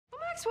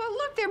Maxwell,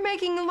 look, they're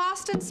making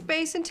Lost in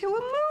Space into a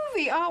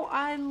movie. Oh,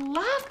 I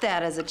loved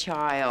that as a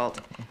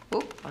child.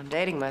 Oop, I'm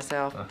dating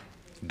myself.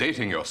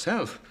 Dating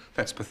yourself?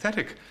 That's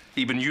pathetic.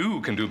 Even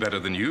you can do better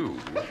than you.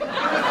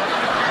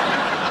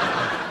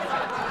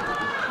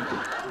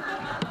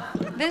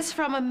 This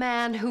from a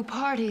man who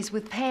parties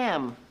with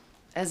Pam,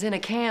 as in a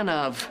can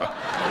of.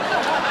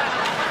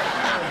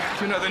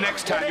 You know, the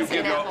next time you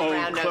give your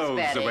old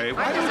clothes away,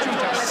 why don't you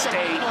just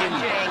stay in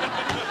there?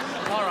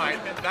 All right,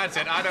 that's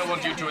it. I don't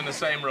want you two in the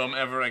same room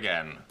ever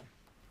again.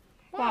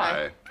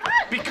 Why?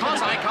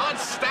 Because I can't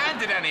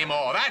stand it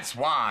anymore, that's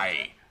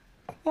why.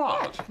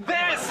 What?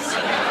 This!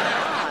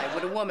 Why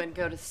would a woman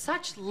go to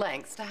such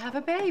lengths to have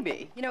a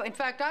baby? You know, in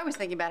fact, I was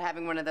thinking about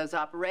having one of those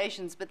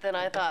operations, but then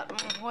I thought,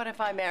 what if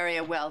I marry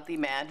a wealthy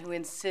man who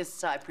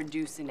insists I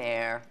produce an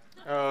heir?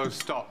 Oh,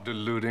 stop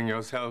deluding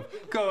yourself.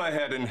 Go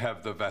ahead and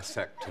have the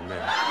vasectomy. Oh,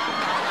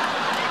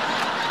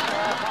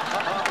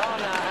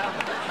 no.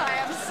 I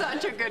have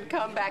such a good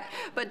comeback.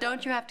 But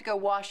don't you have to go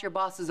wash your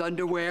boss's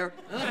underwear?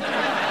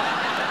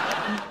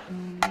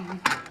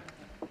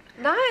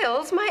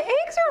 Niles, my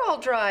eggs are all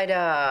dried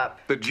up.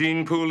 The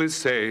gene pool is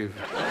saved.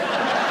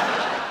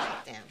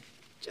 Damn.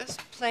 Just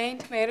plain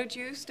tomato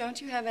juice?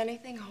 Don't you have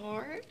anything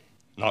hard?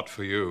 Not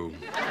for you.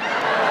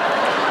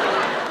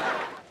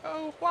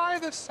 Oh, why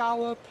the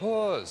sour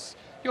puss?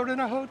 You're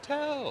in a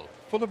hotel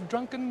full of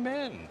drunken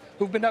men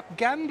who've been up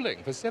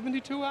gambling for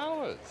 72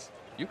 hours.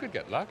 You could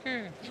get lucky.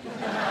 You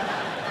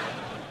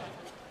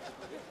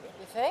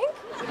think?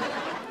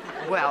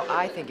 Well,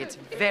 I think it's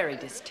very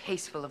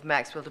distasteful of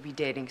Maxwell to be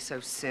dating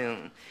so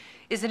soon.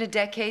 Isn't a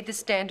decade the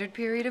standard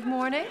period of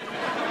mourning?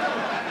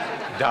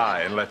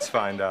 Die and let's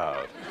find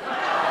out.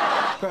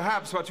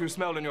 Perhaps what you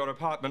smelled in your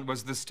apartment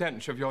was the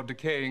stench of your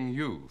decaying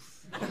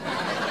youth.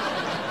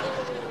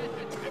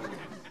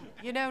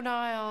 You know,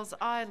 Niles,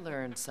 I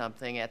learned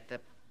something at the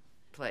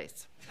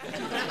place.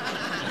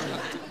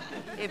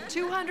 If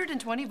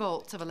 220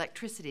 volts of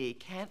electricity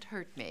can't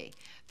hurt me,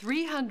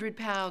 300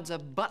 pounds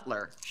of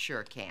Butler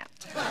sure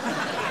can't.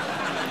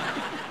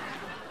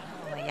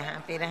 Are you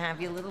happy to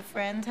have your little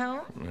friend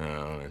home?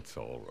 No, it's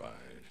all right.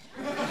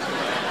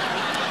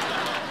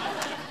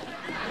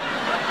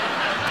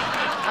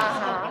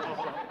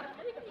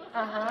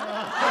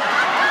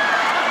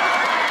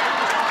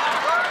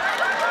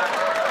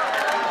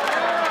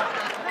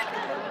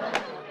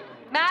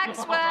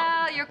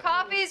 Maxwell, your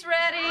coffee's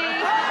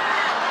ready.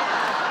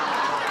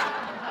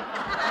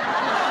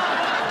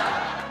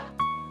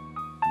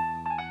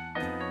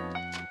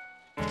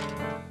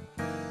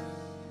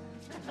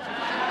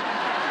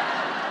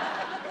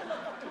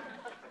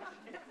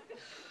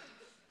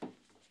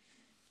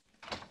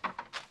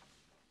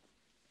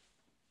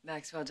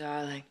 Maxwell,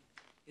 darling,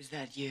 is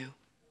that you?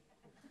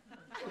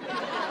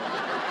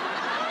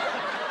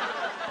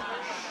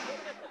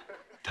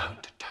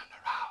 Don't turn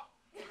around.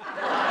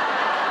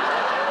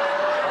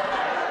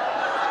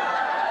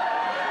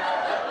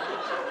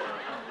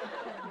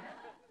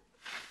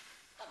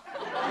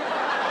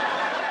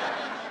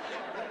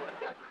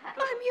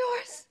 I'm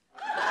yours.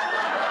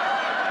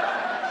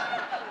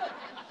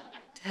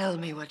 Tell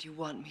me what you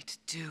want me to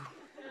do.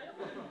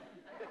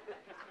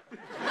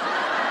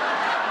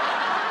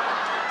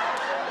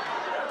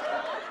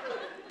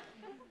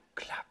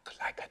 Cluck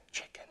like a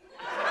chicken.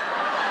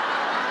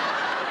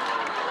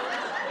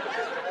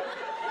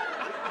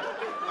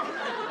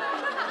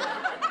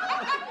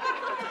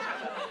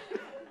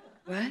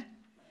 What?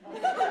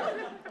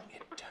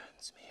 It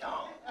turns me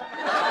on.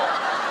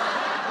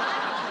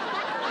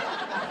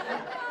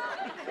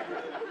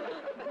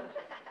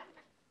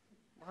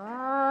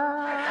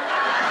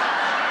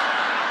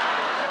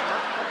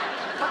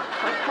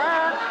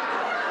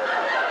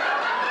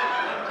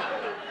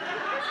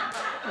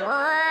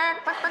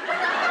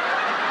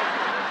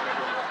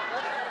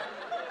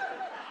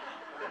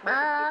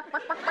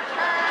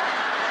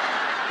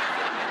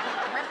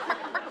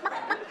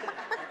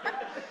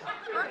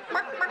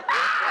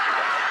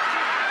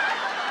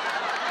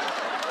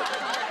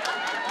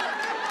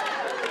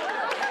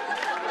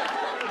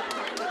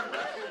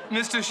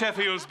 Mr.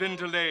 Sheffield's been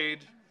delayed.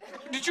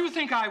 Did you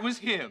think I was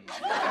him?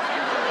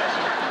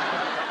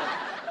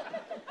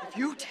 If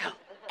you tell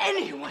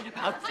anyone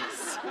about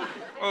this.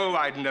 Oh,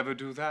 I'd never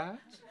do that.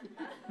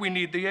 We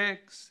need the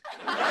eggs.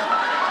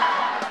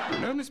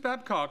 No, Miss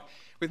Babcock.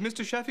 With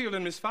Mr. Sheffield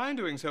and Miss Fine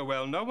doing so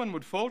well, no one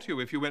would fault you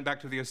if you went back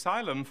to the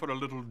asylum for a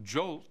little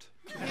jolt.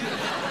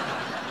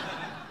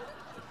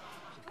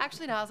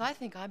 Actually, Niles, I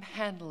think I'm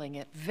handling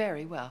it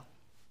very well.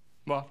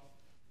 What?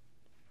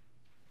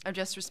 I'm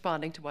just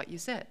responding to what you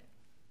said.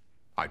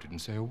 I didn't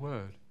say a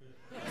word.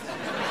 What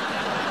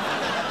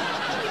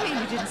do you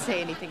mean you didn't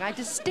say anything? I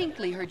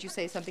distinctly heard you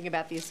say something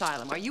about the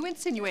asylum. Are you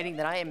insinuating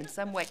that I am in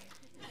some way...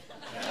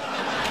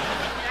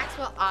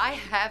 Maxwell, I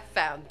have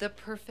found the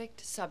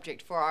perfect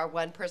subject for our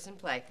one-person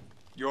play.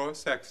 Your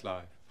sex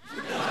life.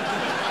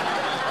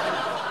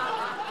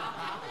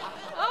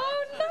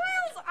 Oh,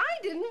 Niles, I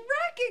didn't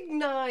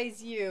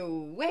recognize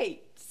you.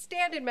 Wait,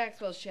 stand in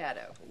Maxwell's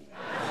shadow.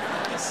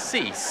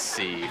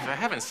 Cece, for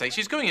heaven's sake,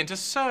 she's going into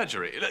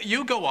surgery. Look,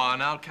 you go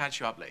on, I'll catch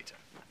you up later.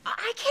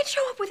 I can't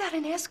show up without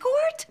an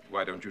escort.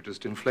 Why don't you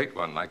just inflate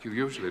one like you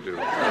usually do?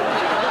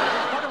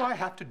 What do I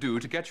have to do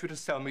to get you to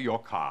sell me your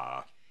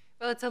car?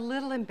 Well, it's a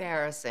little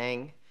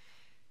embarrassing.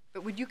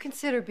 But would you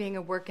consider being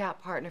a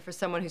workout partner for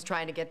someone who's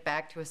trying to get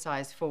back to a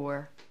size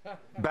 4?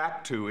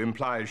 Back to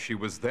implies she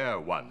was there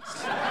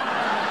once.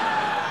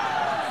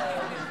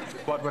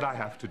 What would I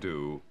have to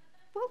do?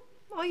 Well,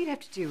 all you'd have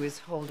to do is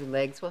hold her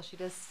legs while she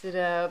does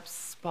sit-ups,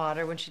 spot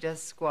her when she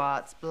does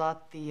squats,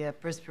 blot the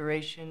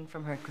perspiration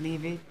from her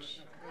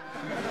cleavage.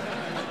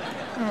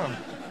 Oh,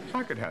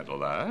 I could handle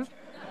that.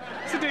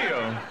 It's a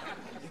deal.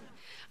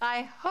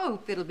 I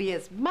hope it'll be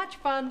as much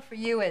fun for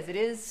you as it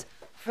is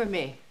for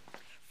me.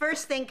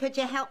 First thing, could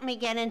you help me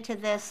get into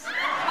this? What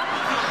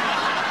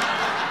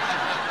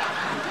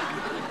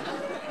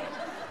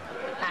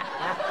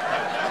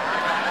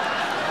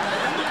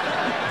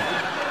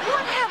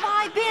have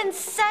I been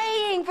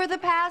saying for the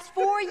past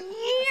 4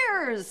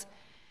 years?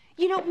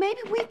 You know, maybe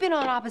we've been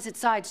on opposite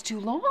sides too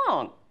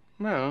long.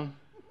 Well,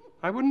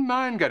 I wouldn't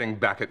mind getting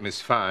back at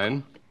Miss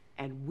Fine.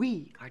 And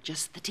we are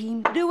just the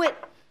team to do it.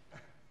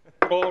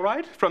 All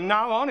right, from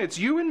now on, it's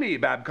you and me,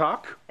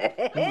 Babcock.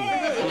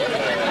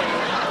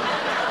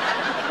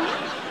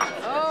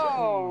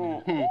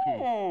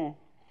 Oh.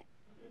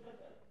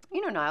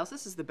 You know, Niles,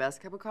 this is the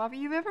best cup of coffee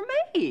you've ever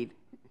made.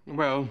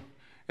 Well,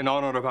 in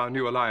honor of our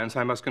new alliance,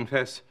 I must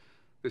confess,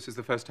 this is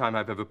the first time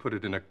I've ever put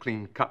it in a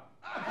clean cup.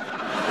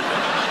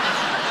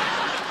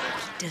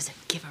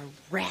 Doesn't give a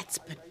rat's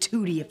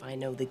patootie if I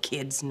know the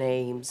kids'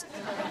 names.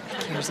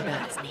 He cares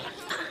about his name.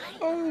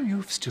 Oh,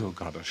 you've still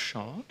got a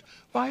shot.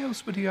 Why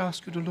else would he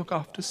ask you to look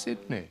after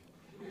Sydney?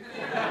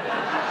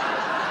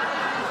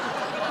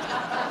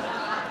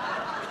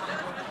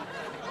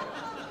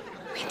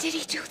 When did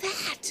he do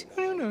that?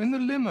 I don't know, in the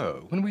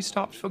limo, when we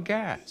stopped for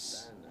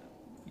gas.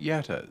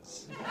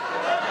 Yetters.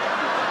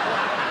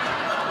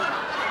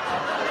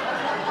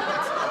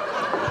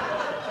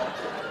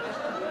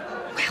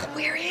 Well,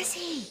 where is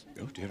he?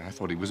 Oh, dear, I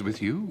thought he was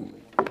with you.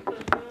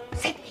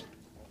 Sydney!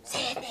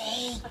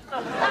 Sydney!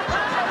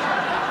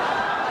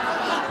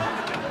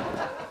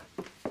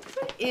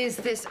 What is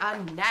this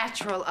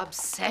unnatural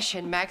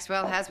obsession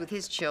Maxwell has with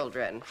his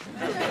children?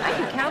 I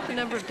can count the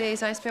number of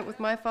days I spent with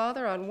my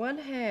father on one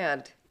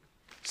hand.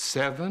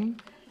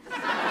 7?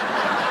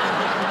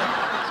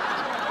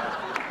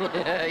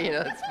 You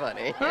know, it's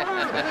funny.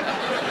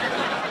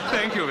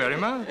 Thank you very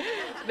much.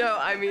 No,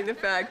 I mean the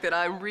fact that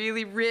I'm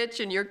really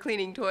rich and you're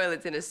cleaning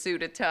toilets in a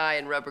suit, a tie,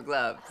 and rubber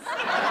gloves.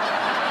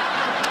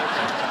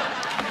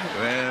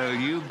 Well,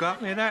 you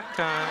got me that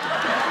time.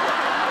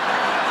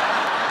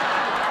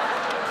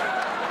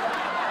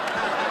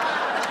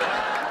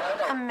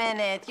 Wait a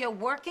minute. You're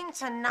working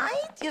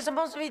tonight? You're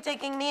supposed to be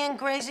taking me and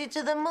Gracie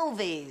to the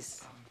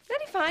movies.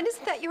 Daddy, fine,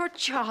 isn't that your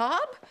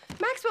job?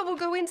 Maxwell will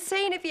go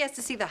insane if he has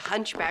to see The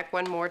Hunchback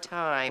one more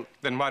time.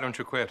 Then why don't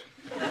you quit?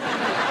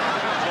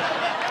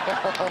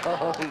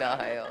 Oh,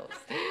 Niles.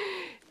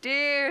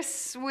 Dear,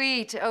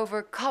 sweet,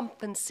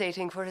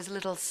 overcompensating for his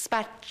little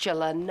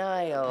spatula,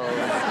 Niles.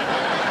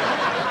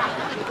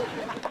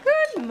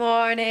 Good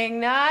morning,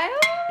 Niles.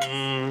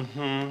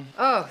 Mm-hmm.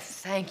 Oh,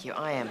 thank you.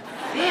 I am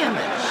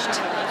famished.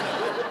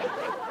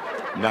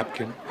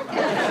 Napkin?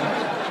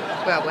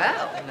 Well,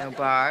 well, no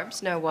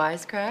barbs, no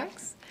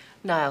wisecracks.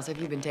 Niles, have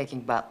you been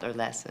taking butler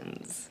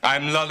lessons?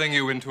 I'm lulling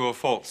you into a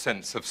false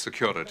sense of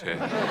security.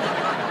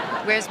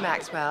 Where's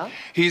Maxwell?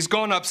 He's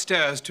gone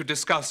upstairs to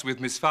discuss with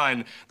Miss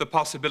Fine the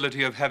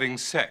possibility of having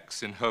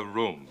sex in her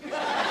room. Oh,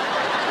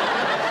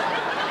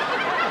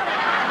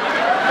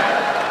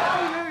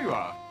 there you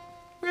are.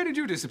 Where did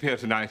you disappear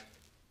tonight?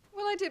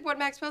 Well, I did what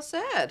Maxwell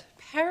said.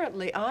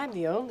 Apparently, I'm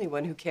the only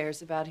one who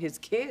cares about his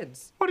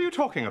kids. What are you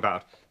talking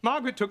about?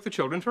 Margaret took the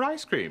children for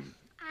ice cream.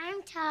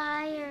 I'm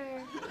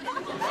tired.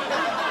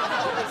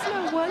 It's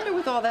no wonder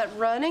with all that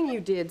running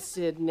you did,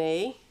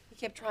 Sydney. He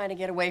kept trying to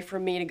get away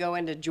from me to go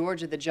into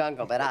George of the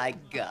Jungle, but I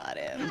got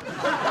him.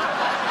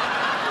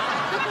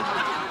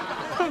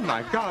 Oh,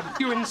 my God,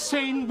 you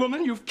insane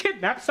woman. You've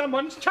kidnapped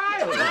someone's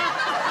child.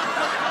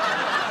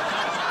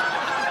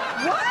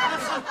 What?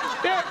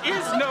 There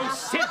is no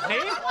Sydney.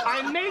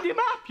 I made him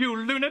up, you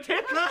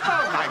lunatic.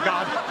 Oh, my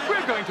God,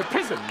 we're going to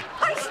prison.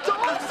 I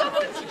stole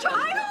someone's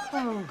child?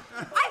 Oh.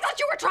 I thought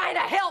you were trying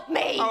to help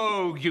me.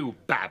 Oh, you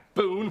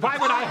baboon. Why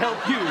would I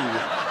help you?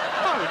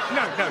 Oh,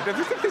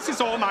 no, this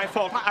is all my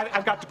fault.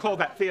 I've got to call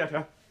that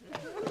theater.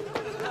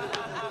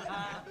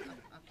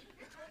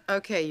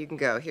 Okay, you can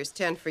go. Here's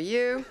 10 for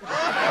you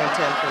and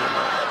 10 for you.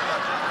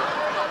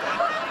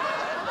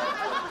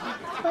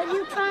 But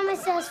you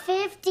promised us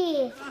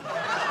 50.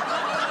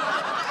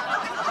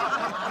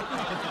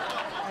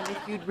 And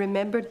if you'd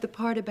remembered the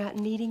part about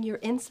needing your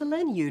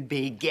insulin, you'd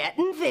be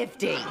getting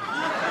 50.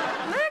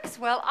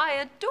 Maxwell, I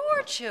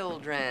adore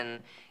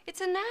children. It's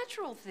a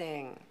natural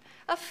thing,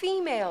 a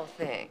female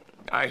thing.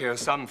 I hear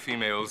some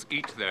females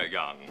eat their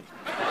young.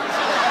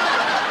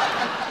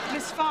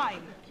 Miss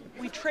Fine,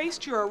 we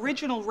traced your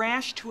original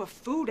rash to a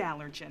food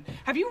allergen.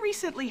 Have you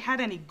recently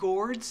had any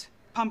gourds?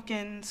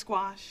 pumpkin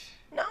squash.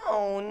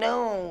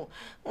 No.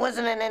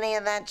 Wasn't it any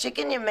of that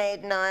chicken you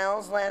made,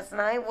 Niles, last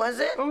night, was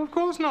it? Oh, of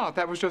course not.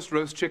 That was just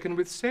roast chicken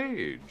with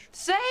sage.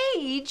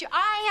 Sage?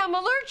 I am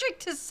allergic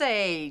to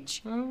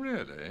sage. Oh,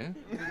 really?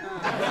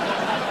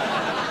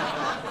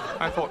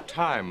 I thought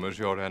time was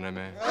your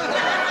enemy.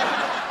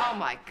 Oh,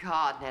 my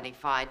God, Nanny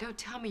Fine. Don't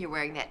tell me you're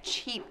wearing that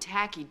cheap,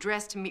 tacky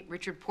dress to meet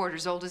Richard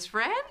Porter's oldest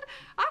friend.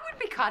 I would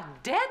be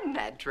caught dead in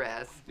that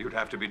dress. You'd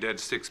have to be dead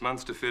 6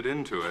 months to fit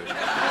into it.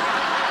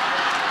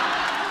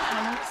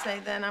 I would say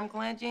then I'm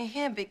glad you're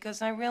here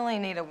because I really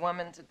need a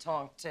woman to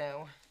talk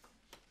to.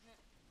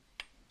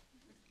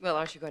 Well,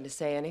 aren't you going to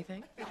say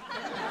anything?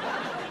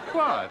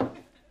 What?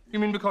 You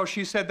mean because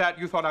she said that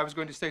you thought I was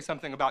going to say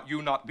something about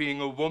you not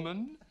being a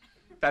woman?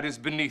 That is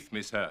beneath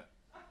me, sir.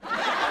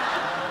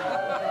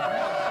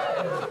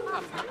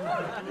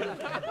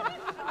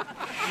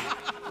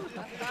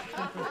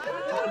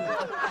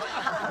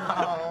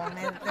 Oh,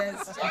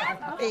 Mrs.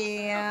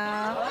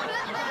 Sheffield.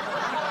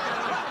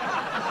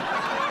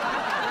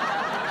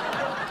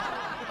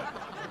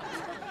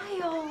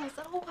 Niles,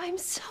 oh, I'm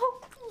so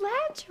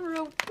glad you're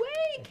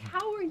awake.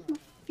 How are you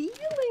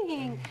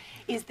feeling?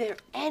 Is there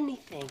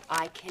anything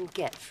I can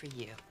get for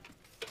you?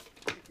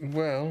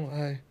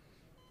 Well,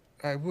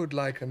 I would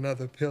like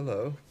another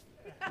pillow.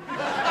 Of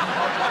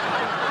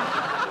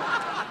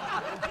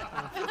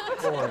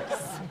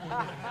course.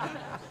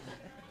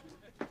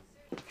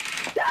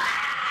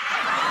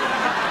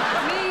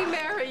 Me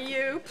marry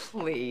you,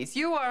 please.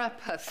 You are a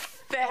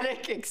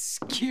pathetic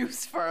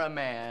excuse for a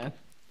man.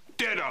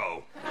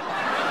 Ditto.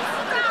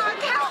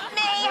 Dog, help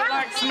me!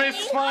 Relax,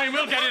 Miss. Fine,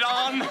 we'll get it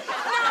on.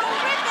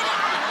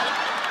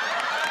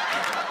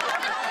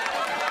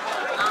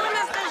 Oh,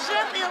 Mr.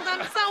 Sheffield,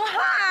 I'm so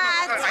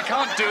hot! I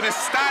can't do this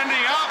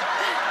standing up.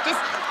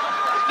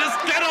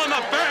 Just get on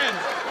the bed.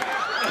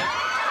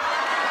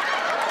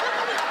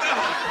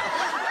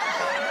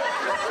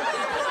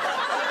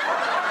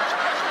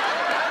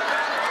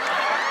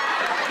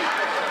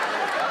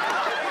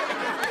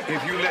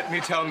 If you let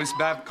me tell Miss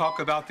Babcock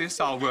about this,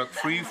 I'll work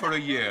free for a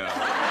year.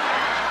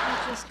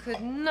 I just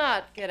could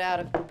not get out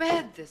of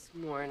bed this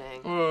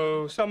morning.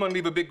 Oh, someone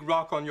leave a big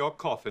rock on your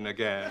coffin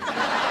again.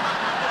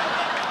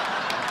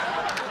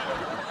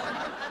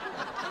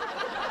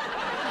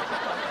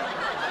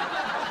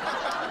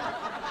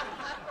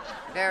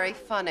 Very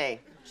funny.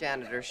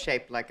 Janitor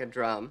shaped like a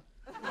drum.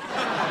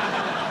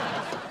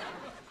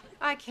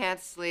 I can't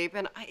sleep,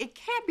 and it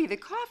can't be the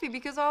coffee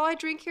because all I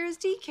drink here is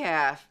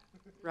decaf,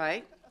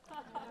 right?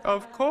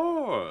 Of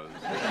course.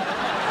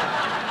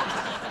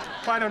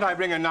 Why don't I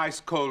bring a nice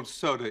cold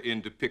soda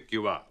in to pick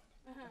you up?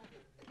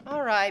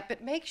 All right,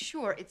 but make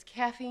sure it's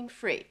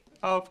caffeine-free.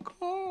 Of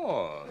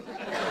course.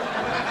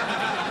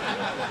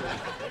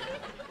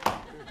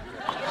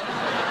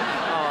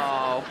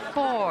 Oh,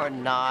 poor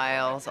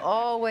Niles.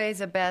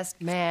 Always a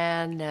best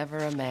man, never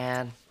a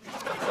man.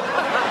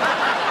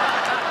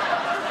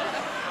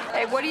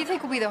 Hey, what do you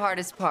think will be the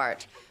hardest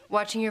part?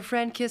 Watching your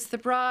friend kiss the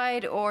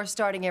bride or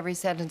starting every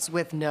sentence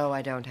with, "No,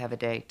 I don't have a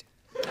date"?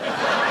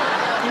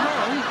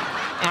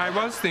 I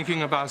was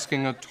thinking of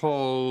asking a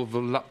tall,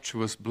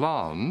 voluptuous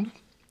blonde,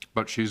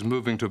 but she's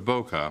moving to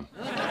Boca.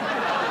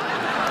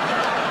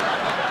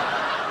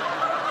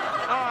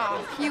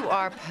 Oh, you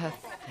are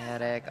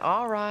pathetic.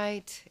 All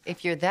right.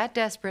 If you're that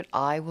desperate,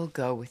 I will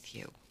go with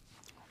you.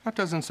 That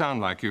doesn't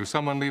sound like you.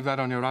 Someone leave that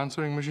on your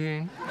answering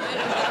machine?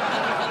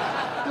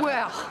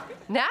 Well,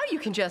 now you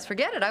can just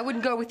forget it. I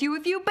wouldn't go with you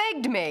if you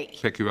begged me.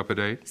 Pick you up a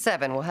date?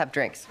 7, we'll have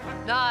drinks.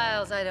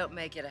 Niles, I don't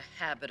make it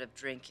a habit of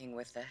drinking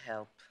with the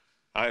help.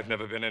 I've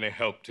never been any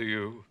help to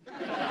you.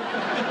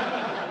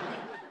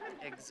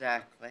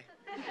 Exactly.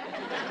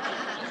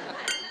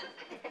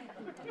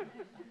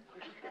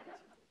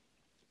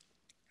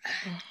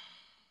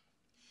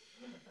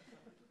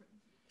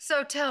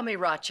 So tell me,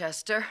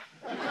 Rochester,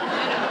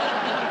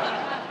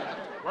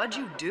 what'd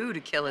you do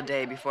to kill a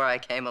day before I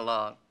came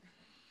along?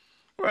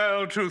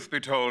 Well, truth be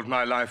told,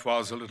 my life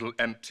was a little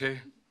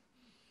empty.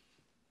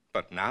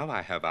 But now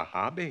I have a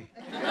hobby.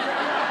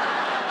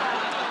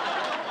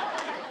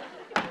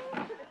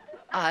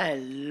 I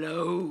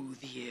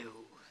loathe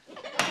you.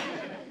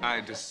 I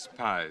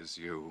despise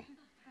you.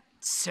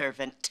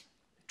 Servant.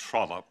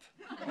 Trollop.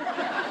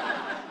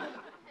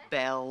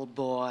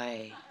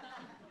 Bellboy.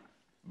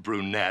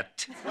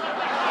 Brunette.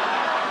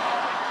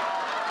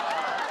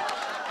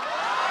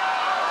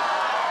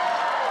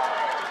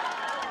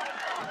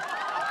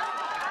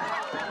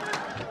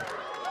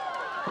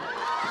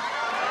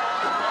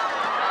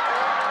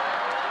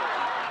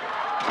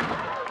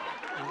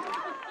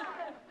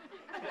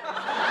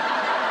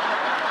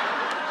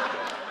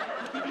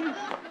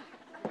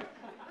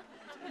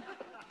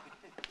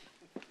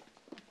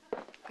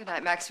 Good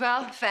night,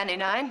 Maxwell. Fanny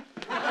 9.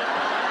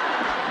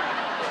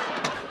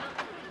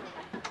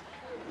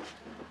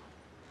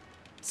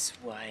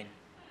 Swine.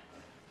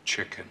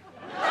 Chicken.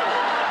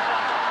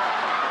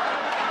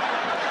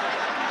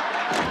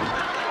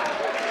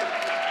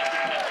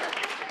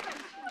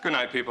 Good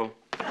night, people.